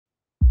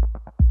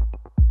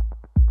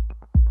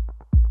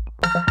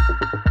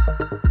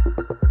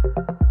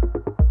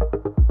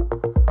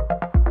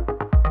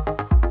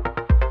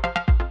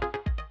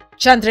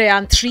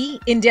Chandrayaan-3,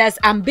 India's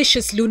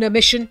ambitious lunar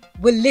mission,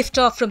 will lift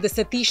off from the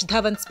Satish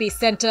Dhawan Space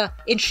Centre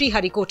in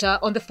Sriharikota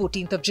on the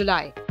 14th of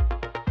July.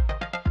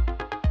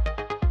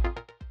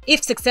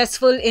 If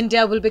successful,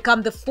 India will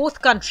become the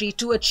fourth country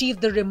to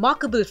achieve the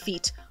remarkable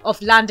feat of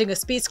landing a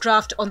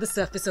spacecraft on the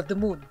surface of the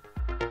moon.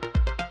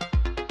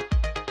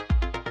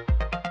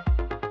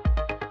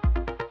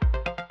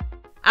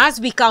 As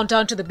we count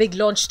down to the big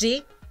launch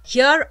day,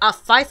 here are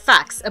 5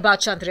 facts about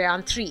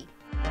Chandrayaan-3.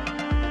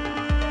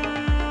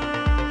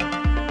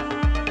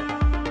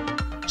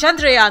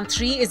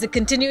 Chandrayaan-3 is a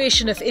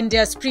continuation of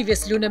India's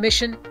previous lunar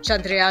mission,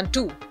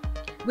 Chandrayaan-2,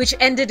 which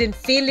ended in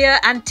failure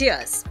and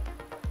tears.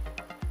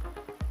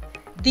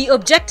 The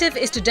objective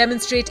is to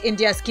demonstrate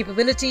India's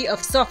capability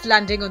of soft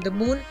landing on the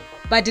moon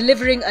by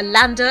delivering a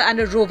lander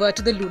and a rover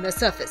to the lunar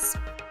surface.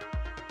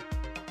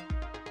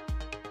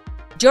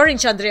 During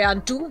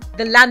Chandrayaan-2,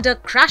 the lander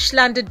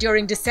crash-landed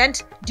during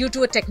descent due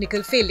to a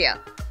technical failure.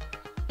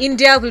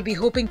 India will be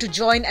hoping to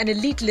join an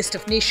elite list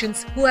of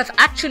nations who have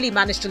actually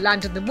managed to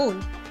land on the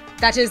moon,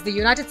 that is the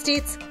United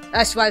States,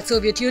 erstwhile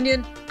Soviet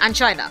Union, and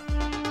China.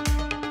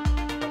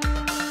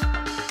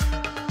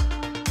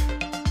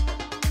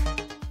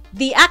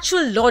 The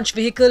actual launch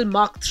vehicle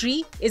Mark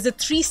III is a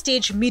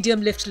 3-stage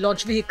medium-lift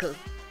launch vehicle.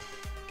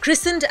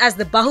 Christened as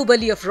the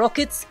Bahubali of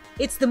rockets,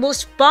 it's the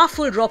most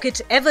powerful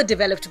rocket ever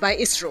developed by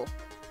ISRO.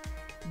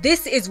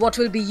 This is what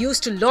will be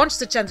used to launch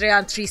the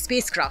Chandrayaan-3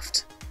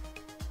 spacecraft.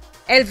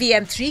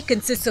 LVM-3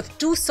 consists of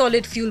 2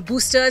 solid fuel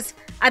boosters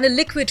and a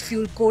liquid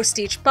fuel core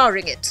stage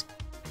powering it.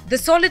 The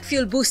solid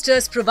fuel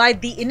boosters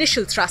provide the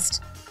initial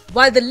thrust,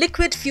 while the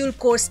liquid fuel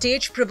core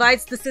stage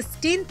provides the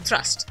sustained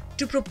thrust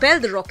to propel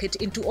the rocket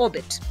into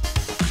orbit.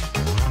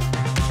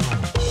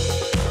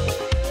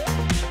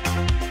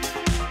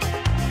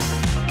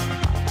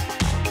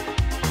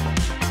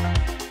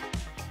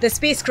 The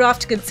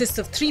spacecraft consists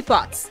of 3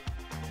 parts: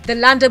 the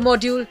lander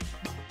module,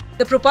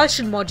 the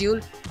propulsion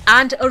module,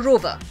 and a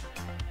rover.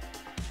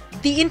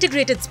 The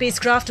integrated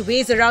spacecraft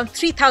weighs around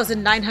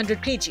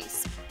 3,900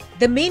 kgs.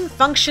 The main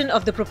function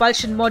of the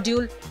propulsion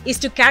module is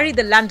to carry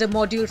the lander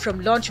module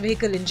from launch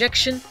vehicle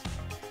injection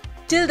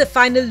till the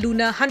final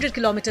lunar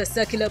 100-kilometer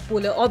circular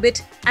polar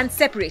orbit and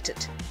separate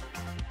it.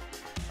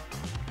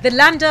 The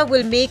lander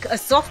will make a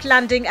soft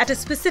landing at a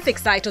specific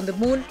site on the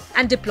moon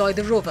and deploy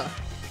the rover.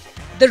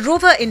 The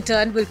rover in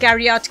turn will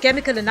carry out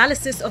chemical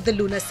analysis of the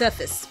lunar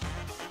surface.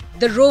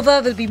 The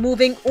rover will be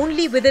moving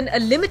only within a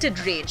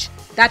limited range,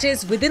 that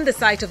is, within the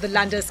sight of the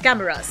lander's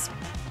cameras.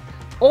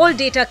 All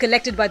data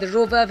collected by the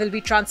rover will be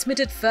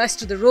transmitted first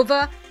to the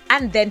rover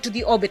and then to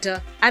the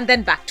orbiter and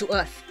then back to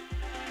Earth.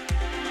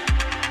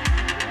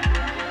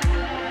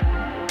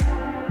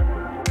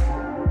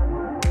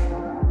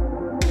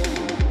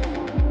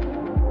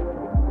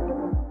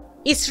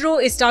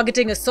 ISRO is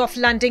targeting a soft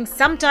landing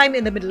sometime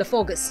in the middle of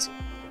August.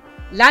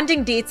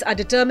 Landing dates are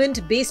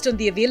determined based on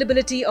the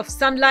availability of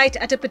sunlight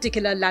at a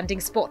particular landing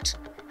spot.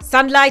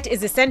 Sunlight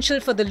is essential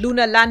for the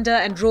lunar lander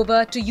and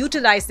rover to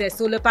utilize their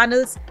solar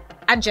panels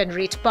and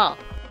generate power.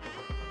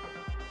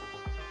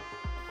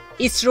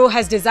 ISRO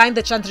has designed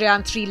the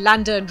Chandrayaan-3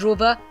 lander and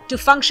rover to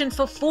function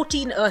for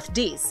 14 Earth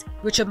days,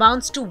 which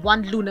amounts to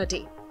 1 lunar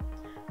day.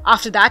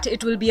 After that,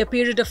 it will be a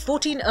period of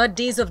 14 Earth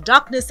days of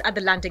darkness at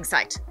the landing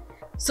site.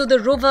 So the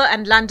rover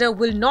and lander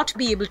will not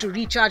be able to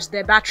recharge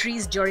their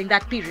batteries during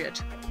that period.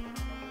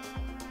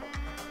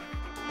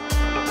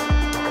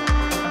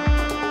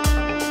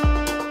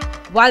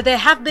 While there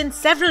have been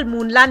several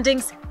moon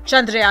landings,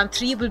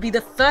 Chandrayaan-3 will be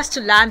the first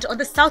to land on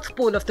the south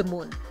pole of the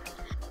moon.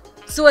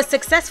 So a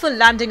successful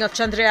landing of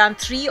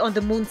Chandrayaan-3 on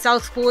the moon's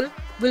south pole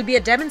will be a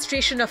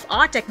demonstration of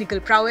our technical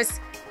prowess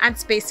and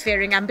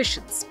spacefaring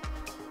ambitions.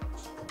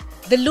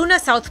 The lunar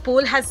south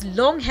pole has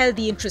long held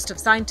the interest of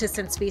scientists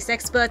and space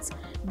experts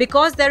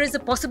because there is a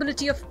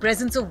possibility of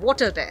presence of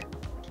water there.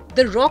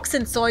 The rocks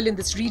and soil in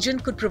this region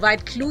could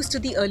provide clues to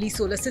the early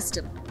solar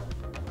system.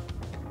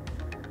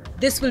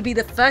 This will be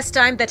the first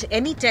time that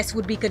any tests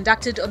would be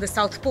conducted on the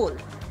South Pole,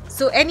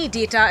 so any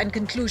data and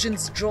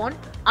conclusions drawn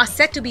are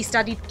set to be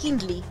studied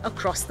keenly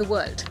across the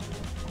world.